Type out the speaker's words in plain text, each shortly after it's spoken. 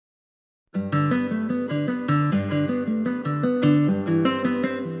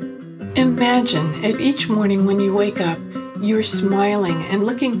Imagine if each morning when you wake up, you're smiling and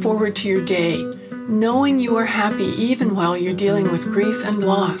looking forward to your day, knowing you are happy even while you're dealing with grief and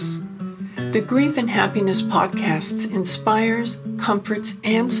loss. The Grief and Happiness podcast inspires, comforts,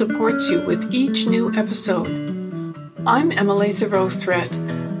 and supports you with each new episode. I'm Emily Thoreau-Threat,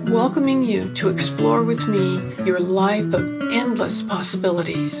 welcoming you to explore with me your life of endless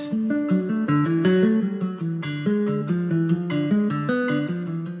possibilities.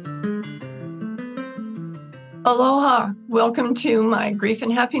 Aloha. Welcome to my Grief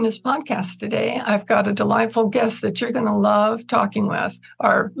and Happiness podcast today. I've got a delightful guest that you're going to love talking with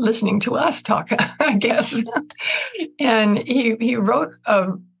or listening to us talk, I guess. And he wrote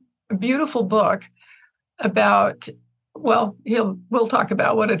a beautiful book about, we'll talk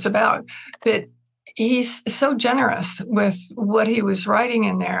about what it's about, but he's so generous with what he was writing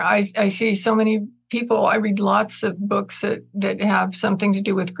in there. I see so many people, I read lots of books that have something to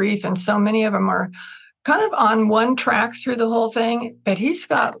do with grief, and so many of them are kind of on one track through the whole thing, but he's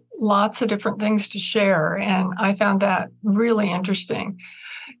got lots of different things to share. And I found that really interesting.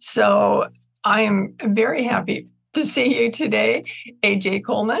 So I am very happy to see you today, AJ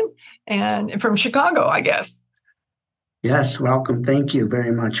Coleman, and from Chicago, I guess. Yes, welcome. Thank you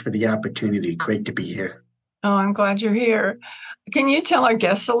very much for the opportunity. Great to be here. Oh, I'm glad you're here. Can you tell our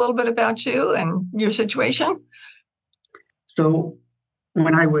guests a little bit about you and your situation? So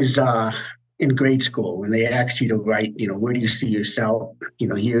when I was in grade school, when they asked you to write, where do you see yourself,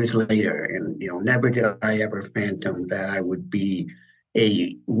 years later, and, never did I ever phantom that I would be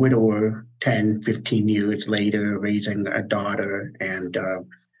a widower 10, 15 years later, raising a daughter. And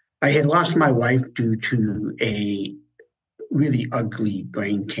I had lost my wife due to a really ugly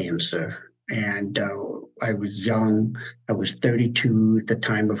brain cancer. And I was young. I was 32 at the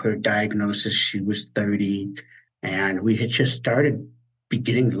time of her diagnosis. She was 30. And we had just started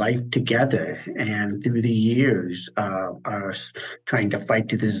beginning life together. And through the years, us trying to fight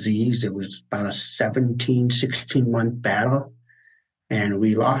the disease, it was about a 16-month battle. And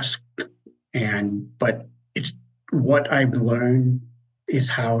we lost. But it's what I've learned is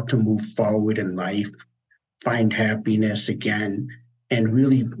how to move forward in life, find happiness again, and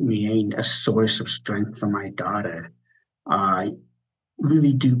really remain a source of strength for my daughter. I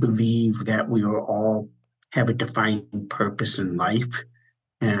really do believe that we are all have a defined purpose in life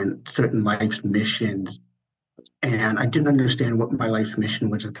and certain life's missions. And I didn't understand what my life's mission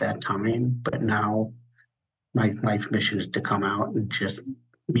was at that time, but now my life mission is to come out and just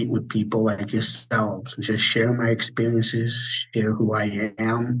meet with people like yourselves and just share my experiences, share who I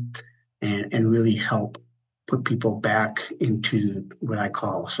am, and really help put people back into what I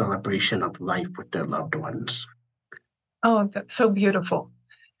call celebration of life with their loved ones. Oh, that's so beautiful.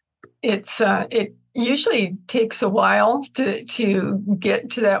 It usually takes a while to get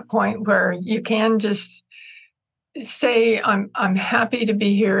to that point where you can just say, I'm happy to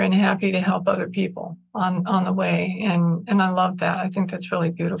be here and happy to help other people on the way. And I love that. I think that's really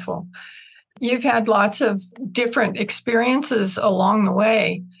beautiful. You've had lots of different experiences along the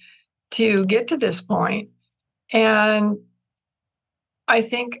way to get to this point. And I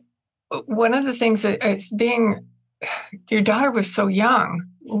think one of the things that it's your daughter was so young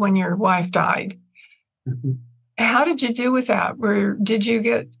when your wife died. Mm-hmm. How did you do with that? Did you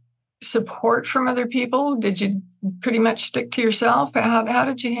get support from other people? Did you pretty much stick to yourself? How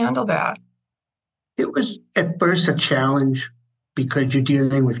did you handle that? It was at first a challenge because you're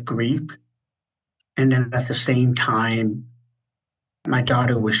dealing with grief. And then at the same time, my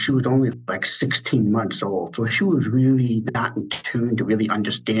daughter she was only like 16 months old. So she was really not in tune to really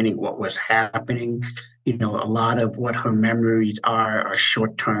understanding what was happening. A lot of what her memories are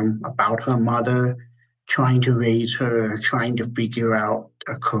short-term about her mother, trying to raise her, trying to figure out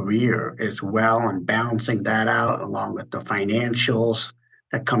a career as well, and balancing that out along with the financials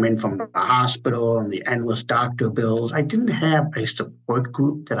that come in from the hospital and the endless doctor bills. I didn't have a support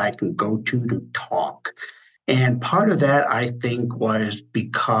group that I can go to talk. And part of that, I think, was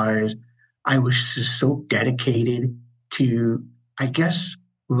because I was just so dedicated to, I guess,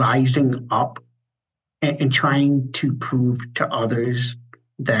 rising up and trying to prove to others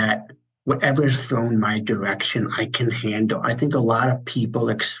that whatever's thrown my direction, I can handle. I think a lot of people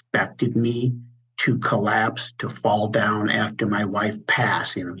expected me to collapse, to fall down after my wife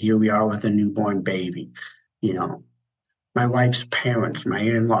passed. Here we are with a newborn baby. My wife's parents, my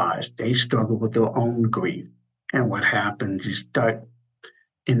in-laws, they struggle with their own grief. And what happens is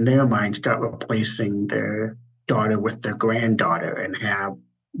in their mind, start replacing their daughter with their granddaughter and have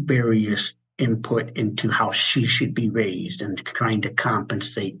various input into how she should be raised and trying to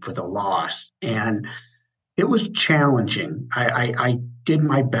compensate for the loss. And It was challenging. I did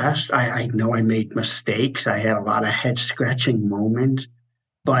my best. I know I made mistakes. I had a lot of head scratching moments,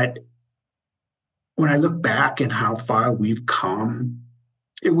 but when I look back at how far we've come,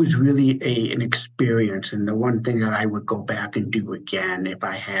 it was really an experience. And the one thing that I would go back and do again if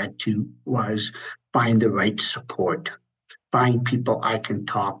I had to was find the right support, find people I can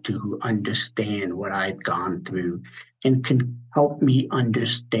talk to who understand what I've gone through and can help me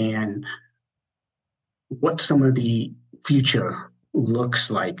understand what some of the future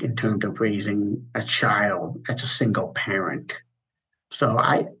looks like in terms of raising a child as a single parent. So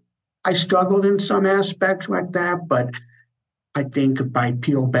I struggled in some aspects like that, but I think if I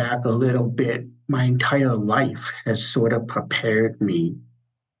peel back a little bit, my entire life has sort of prepared me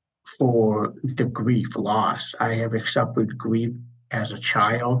for the grief loss. I have accepted grief as a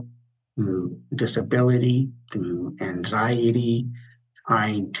child through disability, through anxiety,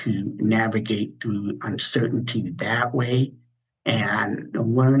 trying to navigate through uncertainty that way, and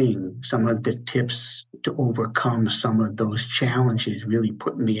learning some of the tips to overcome some of those challenges really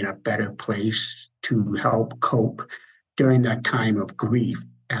put me in a better place to help cope during that time of grief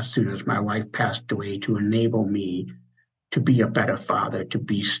as soon as my wife passed away, to enable me to be a better father, to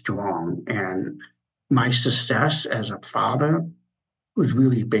be strong. And my success as a father was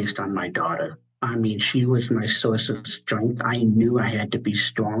really based on my daughter. I mean, she was my source of strength. I knew I had to be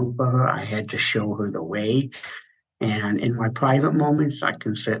strong for her. I had to show her the way. And in my private moments, I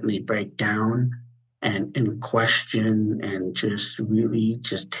can certainly break down and question and just really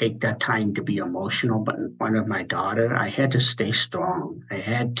just take that time to be emotional. But in front of my daughter, I had to stay strong. I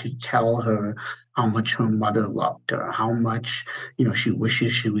had to tell her how much her mother loved her, how much, she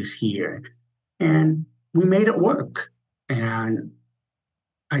wishes she was here. And we made it work. And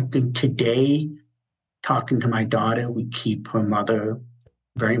I think today, talking to my daughter, we keep her mother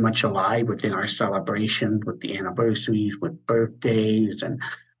very much alive within our celebrations, with the anniversaries, with birthdays. And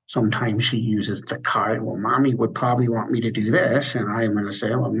sometimes she uses the card, well, mommy would probably want me to do this. And I'm going to say,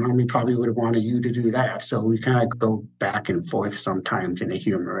 well, mommy probably would have wanted you to do that. So we kind of go back and forth sometimes in a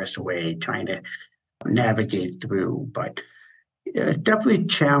humorous way, trying to navigate through. But definitely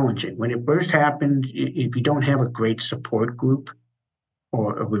challenging. When it first happened, if you don't have a great support group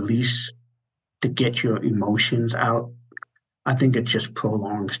or a release to get your emotions out, I think it just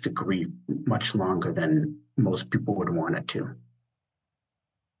prolongs the grief much longer than most people would want it to.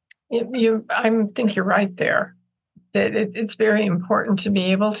 I think you're right there. That it's very important to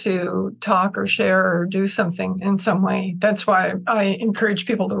be able to talk or share or do something in some way. That's why I encourage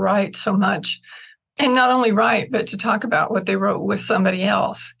people to write so much. And not only write, but to talk about what they wrote with somebody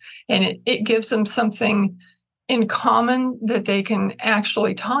else. And it gives them something in common that they can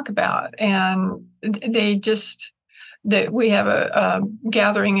actually talk about. And that we have a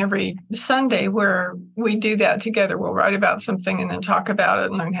gathering every Sunday where we do that together. We'll write about something and then talk about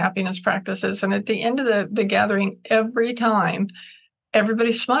it and learn happiness practices. And at the end of the gathering, every time,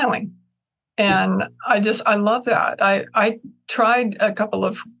 everybody's smiling. And I love that. I tried a couple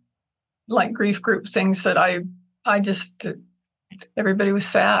of like grief group things that everybody was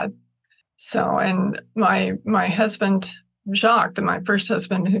sad. So, and my husband, Jacques, my first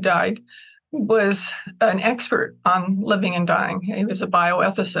husband who died, was an expert on living and dying. He was a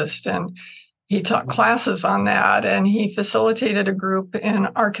bioethicist and he taught classes on that, and he facilitated a group in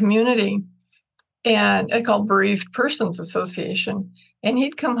our community and called Bereaved Persons Association. And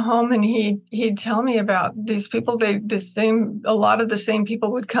he'd come home and he'd tell me about these people. A lot of the same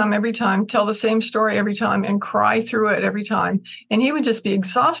people would come every time, tell the same story every time, and cry through it every time. And he would just be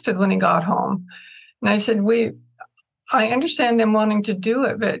exhausted when he got home. And I said, I understand them wanting to do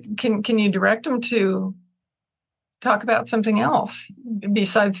it, but can you direct them to talk about something else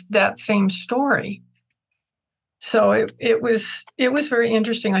besides that same story? So it was very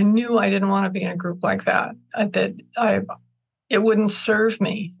interesting. I knew I didn't want to be in a group like that. It wouldn't serve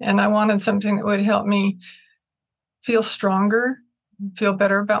me, and I wanted something that would help me feel stronger, feel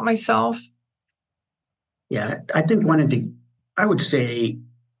better about myself. Yeah, I think I would say,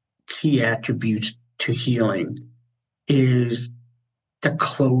 key attributes to healing is the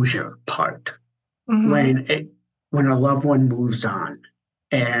closure part. Mm-hmm. When a loved one moves on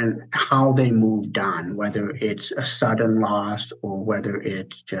and how they moved on, whether it's a sudden loss or whether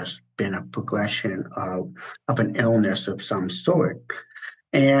it's just been a progression of an illness of some sort.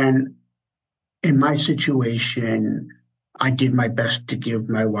 And in my situation, I did my best to give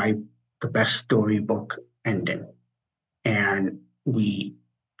my wife the best storybook ending. And we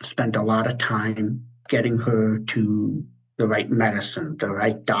spent a lot of time getting her to the right medicine, the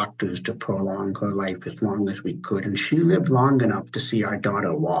right doctors to prolong her life as long as we could. And she lived long enough to see our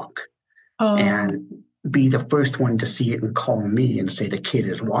daughter walk. Oh. And be the first one to see it and call me and say the kid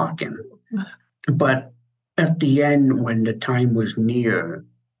is walking. But at the end, when the time was near,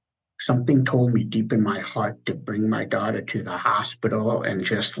 something told me deep in my heart to bring my daughter to the hospital and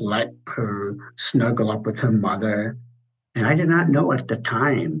just let her snuggle up with her mother. And I did not know at the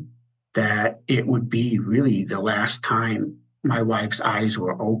time that it would be really the last time my wife's eyes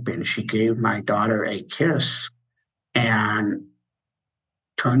were open. She gave my daughter a kiss and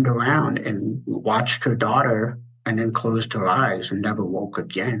turned around and watched her daughter and then closed her eyes and never woke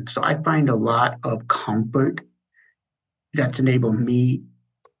again. So I find a lot of comfort that's enabled me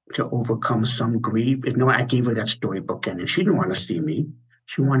to overcome some grief. You know, I gave her that storybook and she didn't want to see me.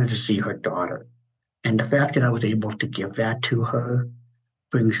 She wanted to see her daughter. And the fact that I was able to give that to her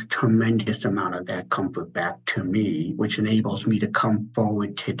brings a tremendous amount of that comfort back to me, which enables me to come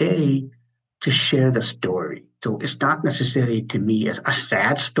forward today to share the story. So it's not necessarily to me a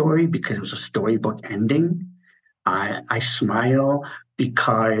sad story because it was a storybook ending. I smile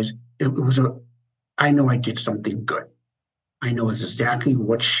because I know I did something good. I know it's exactly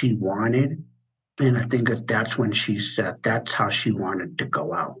what she wanted. And I think that's when she said that's how she wanted to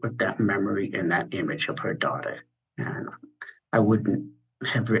go out, with that memory and that image of her daughter. And I wouldn't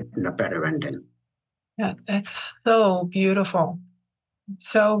have written a better ending. Yeah, that's so beautiful.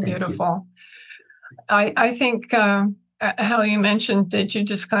 So beautiful. I think how you mentioned that you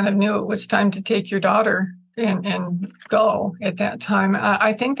just kind of knew it was time to take your daughter and go at that time.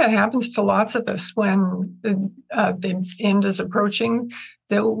 I think that happens to lots of us when the end is approaching,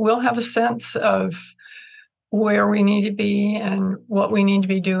 that we'll have a sense of where we need to be and what we need to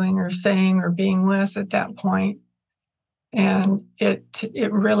be doing or saying or being with at that point. And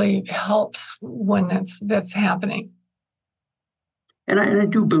it really helps when that's happening. And I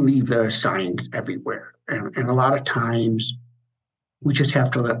do believe there are signs everywhere. And a lot of times we just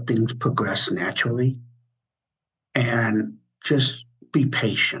have to let things progress naturally and just be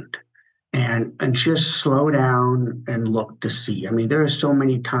patient and just slow down and look to see. I mean, there are so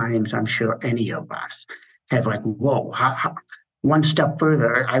many times I'm sure any of us have like, whoa, one step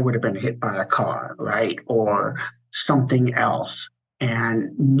further, I would have been hit by a car, right? Or something else.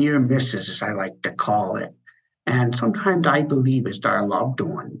 And near misses, as I like to call it. And sometimes I believe it's our loved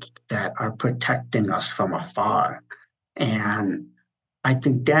ones that are protecting us from afar. And I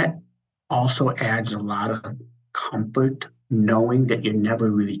think that also adds a lot of comfort, knowing that you're never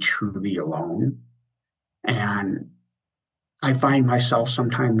really truly alone. And I find myself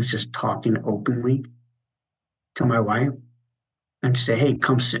sometimes just talking openly to my wife and say, hey,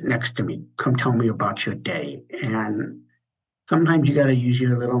 come sit next to me. Come tell me about your day. And sometimes you got to use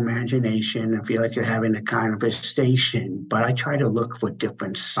your little imagination and feel like you're having a conversation. But I try to look for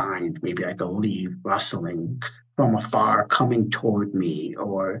different signs, maybe like a leaf rustling from afar coming toward me,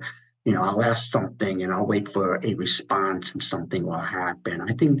 or I'll ask something and I'll wait for a response and something will happen.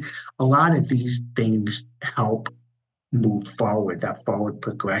 I think a lot of these things help move forward, that forward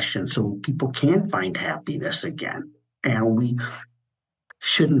progression, so people can find happiness again. And we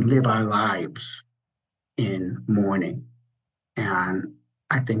shouldn't live our lives in mourning. And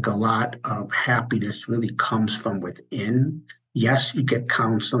I think a lot of happiness really comes from within. Yes, you get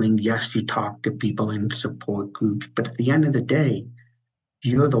counseling. Yes, you talk to people in support groups. But at the end of the day,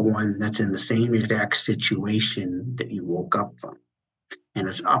 you're the one that's in the same exact situation that you woke up from. And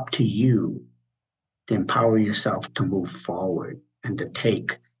it's up to you to empower yourself to move forward and to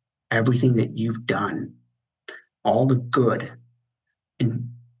take everything that you've done, all the good,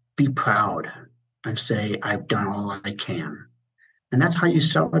 and be proud and say, I've done all I can. And that's how you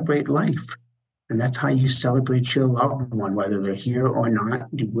celebrate life. And that's how you celebrate your loved one, whether they're here or not.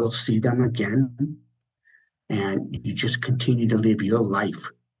 You will see them again. And you just continue to live your life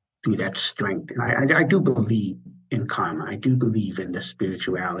through that strength. And I do believe in karma. I do believe in the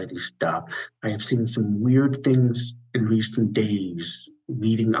spirituality stuff. I have seen some weird things in recent days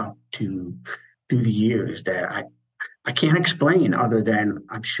leading up to through the years that I can't explain, other than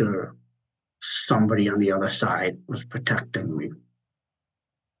I'm sure somebody on the other side was protecting me.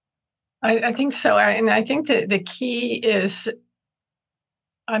 I think so. And I think that the key is,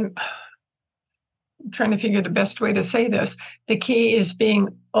 I'm trying to figure the best way to say this. The key is being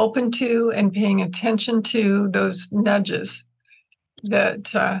open to and paying attention to those nudges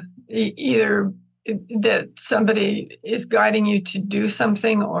that either that somebody is guiding you to do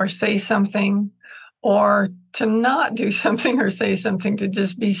something or say something, or to not do something or say something, to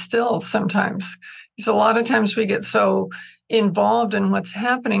just be still sometimes. Because a lot of times we get so involved in what's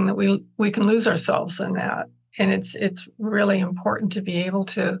happening that we can lose ourselves in that. And it's really important to be able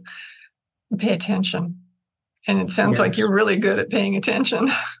to pay attention. And it sounds like you're really good at paying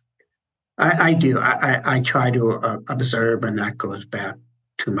attention. I do. I try to observe, and that goes back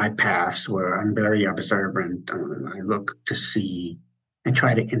to my past where I'm very observant. I look to see and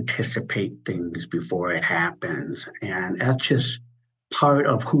try to anticipate things before it happens. And that's just part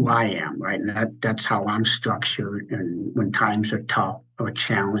of who I am, right? And that's how I'm structured. And when times are tough or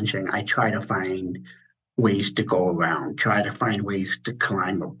challenging, I try to find ways to go around, try to find ways to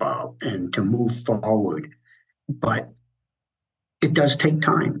climb above and to move forward. But it does take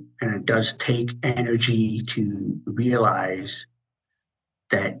time and it does take energy to realize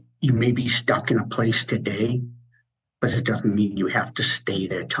that you may be stuck in a place today, but it doesn't mean you have to stay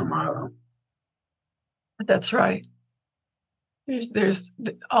there tomorrow. That's right. There's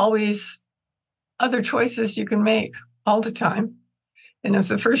always other choices you can make all the time. And if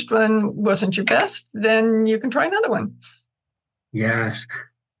the first one wasn't your best, then you can try another one. Yes.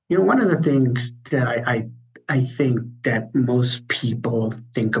 One of the things that I think that most people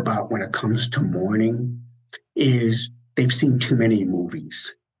think about when it comes to mourning is they've seen too many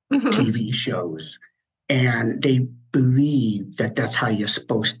movies, Mm-hmm. TV shows, and they believe that that's how you're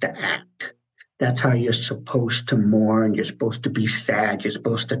supposed to act. That's how you're supposed to mourn. You're supposed to be sad. You're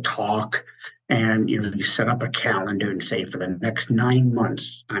supposed to talk. And you set up a calendar and say, for the next 9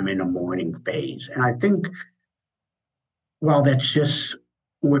 months, I'm in a mourning phase. And I think while that's just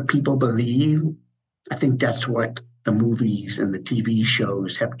what people believe, I think that's what the movies and the TV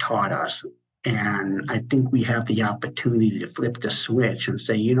shows have taught us. And I think we have the opportunity to flip the switch and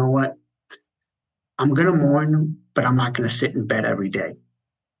say, you know what? I'm going to mourn, but I'm not going to sit in bed every day.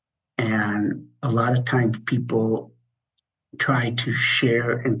 And a lot of times people try to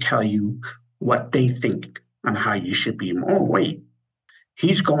share and tell you what they think on how you should be. Oh, wait,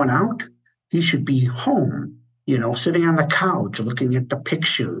 he's going out. He should be home, sitting on the couch looking at the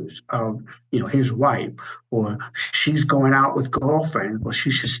pictures of, his wife, or she's going out with girlfriend. Well,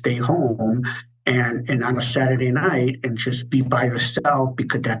 she should stay home and on a Saturday night and just be by herself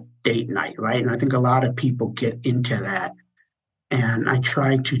because that's date night, right? And I think a lot of people get into that. And I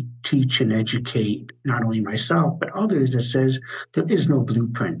try to teach and educate not only myself, but others that says there is no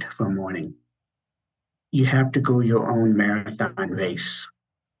blueprint for mourning. You have to go your own marathon race.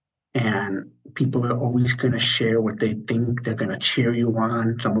 And people are always going to share what they think. They're going to cheer you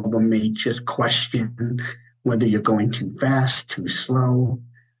on. Some of them may just question whether you're going too fast, too slow.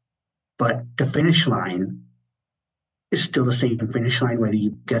 But the finish line is still the same finish line, whether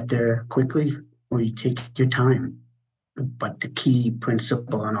you get there quickly or you take your time. But the key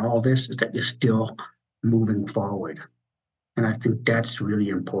principle in all this is that you're still moving forward. And I think that's really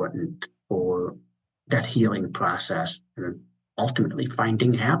important for that healing process and ultimately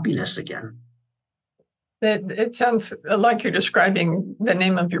finding happiness again. It sounds like you're describing the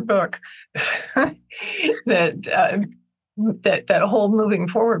name of your book. that whole moving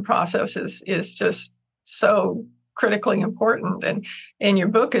forward process is just so critically important. And your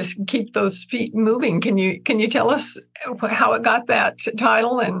book is Keep Those Feet Moving. Can you tell us how it got that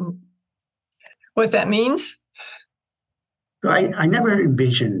title and what that means? I never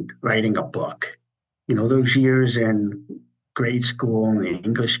envisioned writing a book. Those years in grade school and the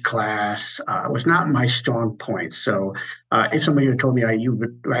English class was not my strong point. So if somebody had told me you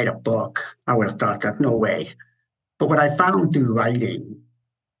would write a book, I would have thought that no way. But what I found through writing,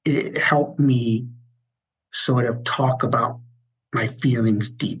 it helped me sort of talk about my feelings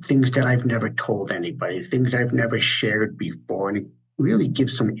deep, things that I've never told anybody, things I've never shared before, and it really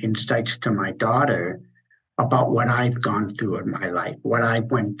gives some insights to my daughter about what I've gone through in my life, what I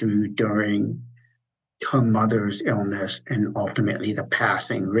went through during her mother's illness and ultimately the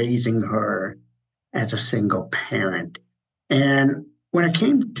passing, raising her as a single parent. And when it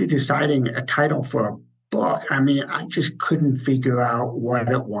came to deciding a title for a book, I just couldn't figure out what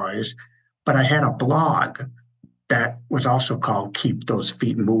it was. But I had a blog that was also called Keep Those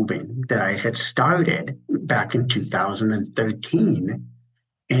Feet Moving that I had started back in 2013.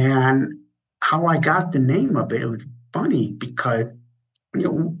 And how I got the name of it was funny because,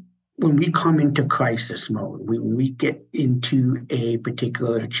 when we come into crisis mode, when we get into a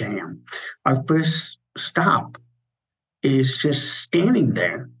particular jam, our first stop is just standing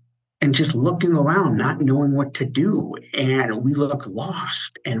there and just looking around, not knowing what to do. And we look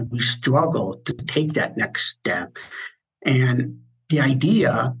lost and we struggle to take that next step. And the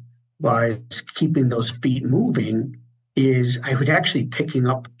idea was keeping those feet moving is I was actually picking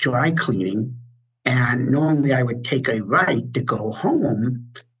up dry cleaning. And normally I would take a right to go home,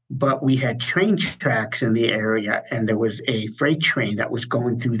 but we had train tracks in the area and there was a freight train that was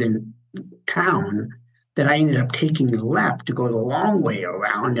going through the town that I ended up taking left to go the long way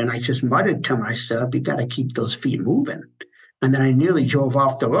around. And I just muttered to myself, you got to keep those feet moving. And then I nearly drove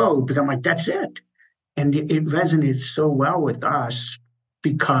off the road because I'm like, that's it. And it resonated so well with us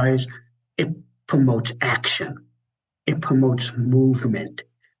because it promotes action, it promotes movement.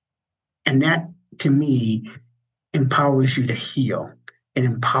 And that, to me, empowers you to heal. It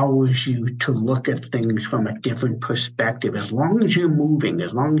empowers you to look at things from a different perspective. As long as you're moving,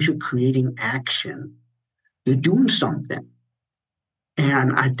 as long as you're creating action, you're doing something.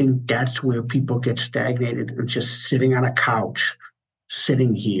 And I think that's where people get stagnated and just sitting on a couch,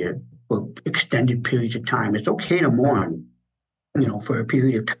 sitting here for extended periods of time. It's okay to mourn, for a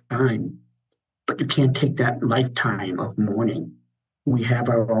period of time, but you can't take that lifetime of mourning. We have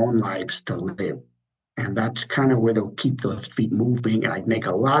our own lives to live. And that's kind of where they'll keep those feet moving. And I make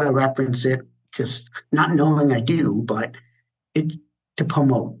a lot of reference it, just not knowing I do, but it to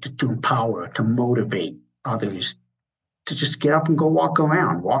promote, to empower, to motivate others to just get up and go walk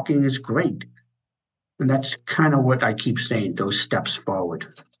around. Walking is great. And that's kind of what I keep saying, those steps forward.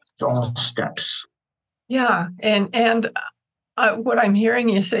 It's all steps. Yeah. And what I'm hearing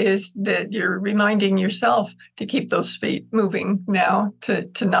you say is that you're reminding yourself to keep those feet moving now, to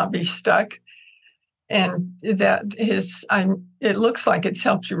not be stuck. And it looks like it's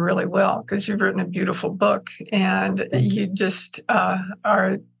helped you really well because you've written a beautiful book, and you just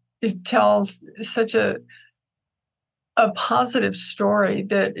it tells such a positive story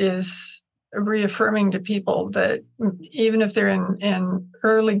that is reaffirming to people that even if they're in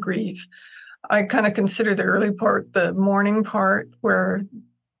early grief, I kind of consider the early part, the mourning part, where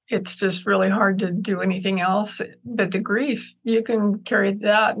it's just really hard to do anything else. But the grief, you can carry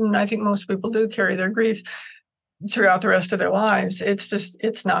that. And I think most people do carry their grief throughout the rest of their lives.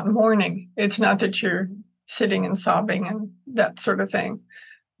 It's not mourning. It's not that you're sitting and sobbing and that sort of thing.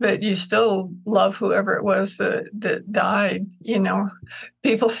 But you still love whoever it was that died.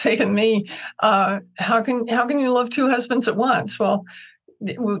 People say to me, how can you love two husbands at once? Well,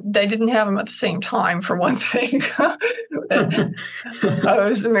 they didn't have them at the same time, for one thing. I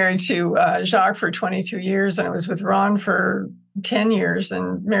was married to Jacques for 22 years, and I was with Ron for 10 years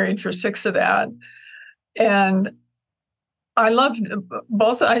and married for 6 of that. And I loved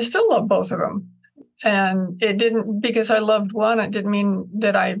both. I still love both of them. And it didn't, because I loved one, it didn't mean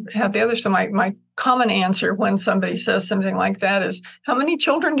that I had the other. So my common answer when somebody says something like that is, how many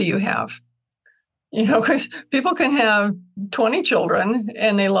children do you have? Because people can have 20 children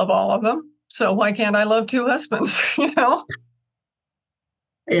and they love all of them. So why can't I love 2 husbands? Yeah,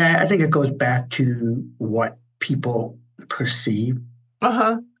 I think it goes back to what people perceive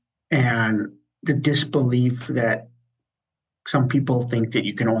and the disbelief that some people think that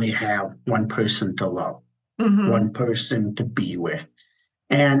you can only have one person to love, one person to be with.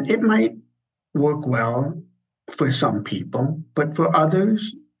 And it might work well for some people, but for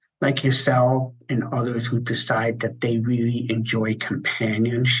others, like yourself and others who decide that they really enjoy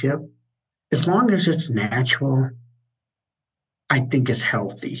companionship, as long as it's natural, I think it's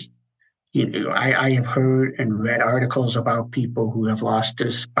healthy. I have heard and read articles about people who have lost their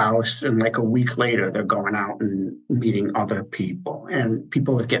spouse, and like a week later, they're going out and meeting other people, and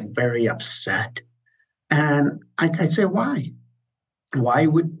people get very upset. And I say, why?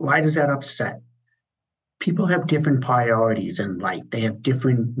 Why does that upset? People have different priorities in life. They have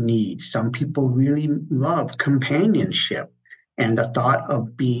different needs. Some people really love companionship, and the thought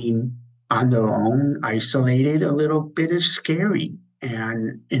of being on their own, isolated a little bit, is scary.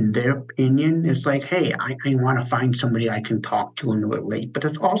 And in their opinion, it's like, hey, I want to find somebody I can talk to and relate. But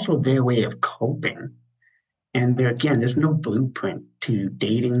it's also their way of coping. And there's no blueprint to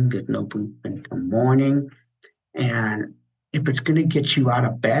dating. There's no blueprint to mourning. And if it's going to get you out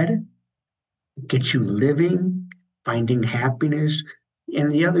of bed, get you living, finding happiness.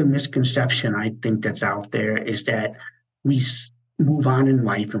 And the other misconception I think that's out there is that we move on in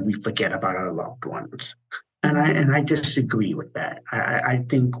life and we forget about our loved ones. And I disagree with that. I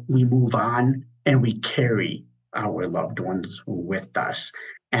think we move on and we carry our loved ones with us.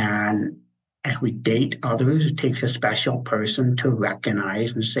 And as we date others, it takes a special person to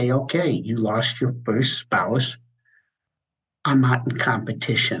recognize and say, okay, you lost your first spouse. I'm not in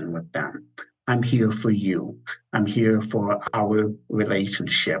competition with them. I'm here for you. I'm here for our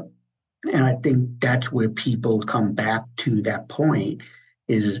relationship. And I think that's where people come back to that point,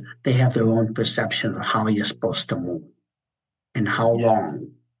 is they have their own perception of how you're supposed to move and how long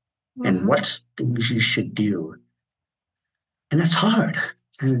and what things you should do. And it's hard.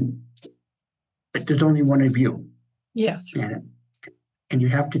 But there's only one of you. Yes. And you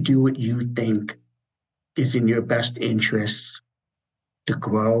have to do what you think is in your best interest to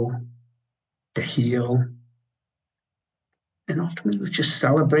grow, to heal, and ultimately just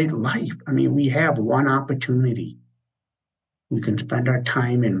celebrate life. I mean, we have one opportunity. We can spend our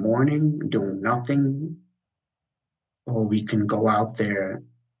time in mourning, doing nothing, or we can go out there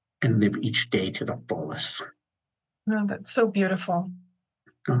and live each day to the fullest. Oh, that's so beautiful.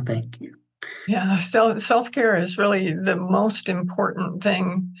 Oh, thank you. Yeah, self-care is really the most important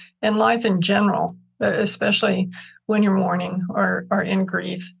thing in life in general, but especially when you're mourning or in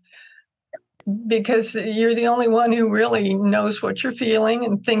grief, because you're the only one who really knows what you're feeling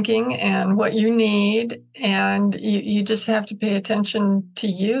and thinking and what you need. And you just have to pay attention to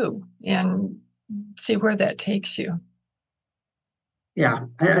you and see where that takes you. Yeah,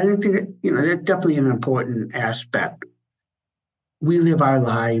 I think that's definitely an important aspect. We live our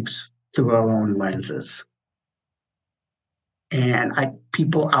lives through our own lenses. And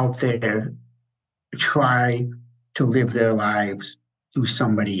people out there try to live their lives through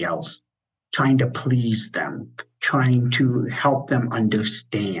somebody else, trying to please them, trying to help them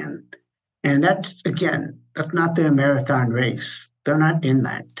understand. And that's not their marathon race. They're not in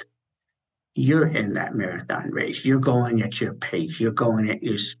that. You're in that marathon race. You're going at your pace. You're going at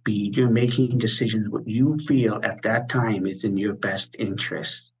your speed. You're making decisions what you feel at that time is in your best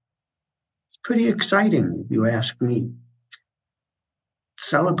interest. It's pretty exciting, if you ask me.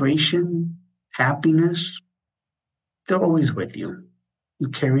 Celebration, happiness, they're always with you. You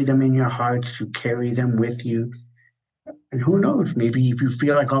carry them in your hearts, you carry them with you. And who knows, maybe if you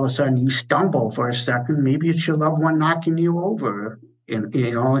feel like all of a sudden you stumble for a second, maybe it's your loved one knocking you over and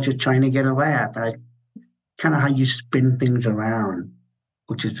just trying to get a laugh. And I kind of how you spin things around,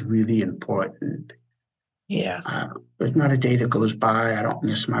 which is really important. Yes. There's not a day that goes by I don't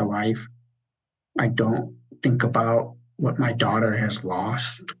miss my wife. I don't think about what my daughter has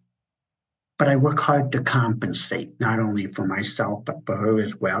lost. But I work hard to compensate, not only for myself, but for her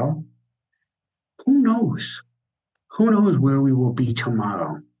as well. Who knows? Who knows where we will be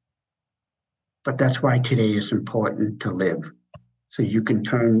tomorrow? But that's why today is important to live. So you can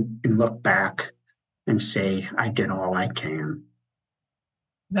turn and look back and say, I did all I can.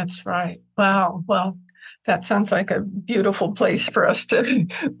 That's right. Wow. Well, that sounds like a beautiful place for us to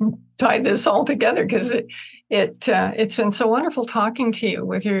tie this all together, because it's been so wonderful talking to you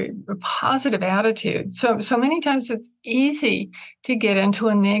with your positive attitude. So many times it's easy to get into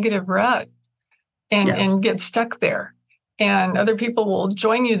a negative rut and get stuck there. And other people will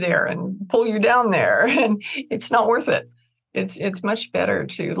join you there and pull you down there, and it's not worth it. It's much better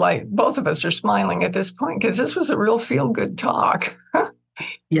to, like, both of us are smiling at this point because this was a real feel-good talk.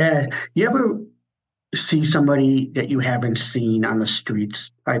 Yeah. You ever see somebody that you haven't seen on the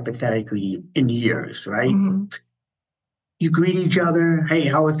streets, hypothetically, in years, right? Mm-hmm. You greet each other. Hey,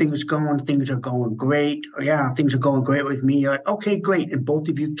 how are things going? Things are going great. Or, yeah, things are going great with me. You're like, okay, great. And both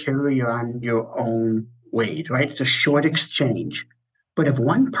of you carry on your own ways, right? It's a short exchange. But if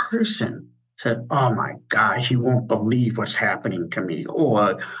one person said, oh my gosh, you won't believe what's happening to me,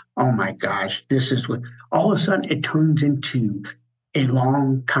 or oh my gosh, this is what, all of a sudden it turns into a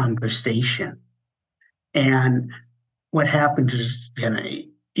long conversation. And what happens is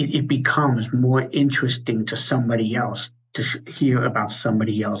it becomes more interesting to somebody else to hear about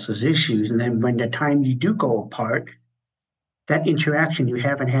somebody else's issues. And then when the time you do go apart, that interaction you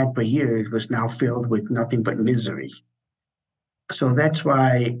haven't had for years was now filled with nothing but misery. So that's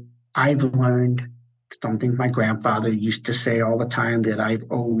why I've learned something my grandfather used to say all the time that I've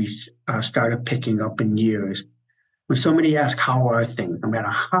always started picking up in years. When somebody asks, how are things, no matter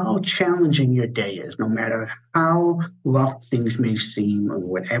how challenging your day is, no matter how rough things may seem, or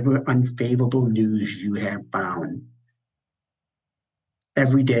whatever unfavorable news you have found,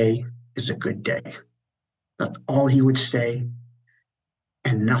 every day is a good day. That's all he would say,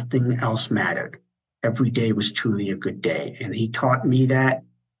 and nothing else mattered. Every day was truly a good day. And he taught me that.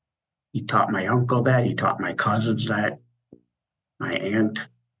 He taught my uncle that. He taught my cousins that. My aunt.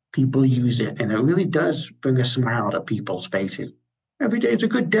 People use it, and it really does bring a smile to people's faces. Every day is a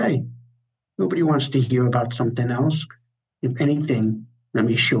good day. Nobody wants to hear about something else. If anything, let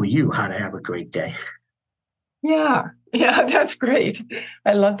me show you how to have a great day. Yeah, that's great.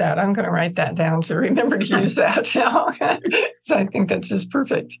 I love that. I'm going to write that down to remember to use that now. So I think that's just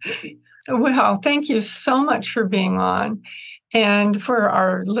perfect. Well, thank you so much for being on. And for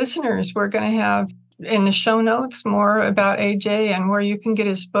our listeners, we're going to have in the show notes more about AJ and where you can get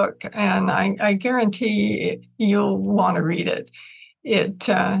his book. And I guarantee you'll want to read it.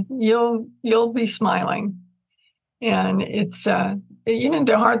 You'll be smiling. And it's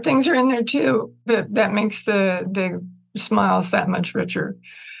the hard things are in there too, but that makes the smiles that much richer.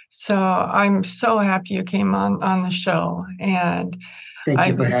 So I'm so happy you came on the show, and Thank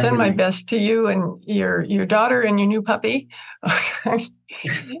you for I send my having me. best to you and your daughter and your new puppy.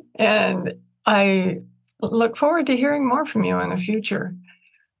 And I Look forward to hearing more from you in the future.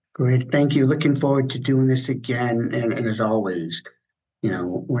 Great. Thank you. Looking forward to doing this again. And as always,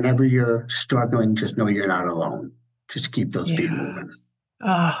 whenever you're struggling, just know you're not alone. Just keep those feet moving.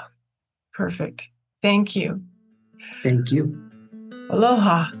 Ah, perfect. Thank you. Thank you.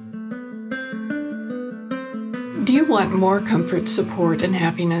 Aloha. Do you want more comfort, support, and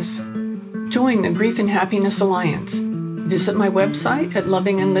happiness? Join the Grief and Happiness Alliance. Visit my website at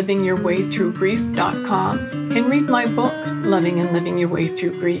lovingandlivingyourwaythroughgrief.com and read my book, Loving and Living Your Way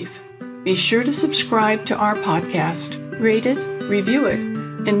Through Grief. Be sure to subscribe to our podcast, rate it, review it,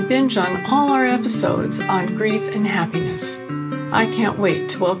 and binge on all our episodes on grief and happiness. I can't wait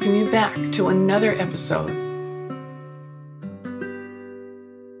to welcome you back to another episode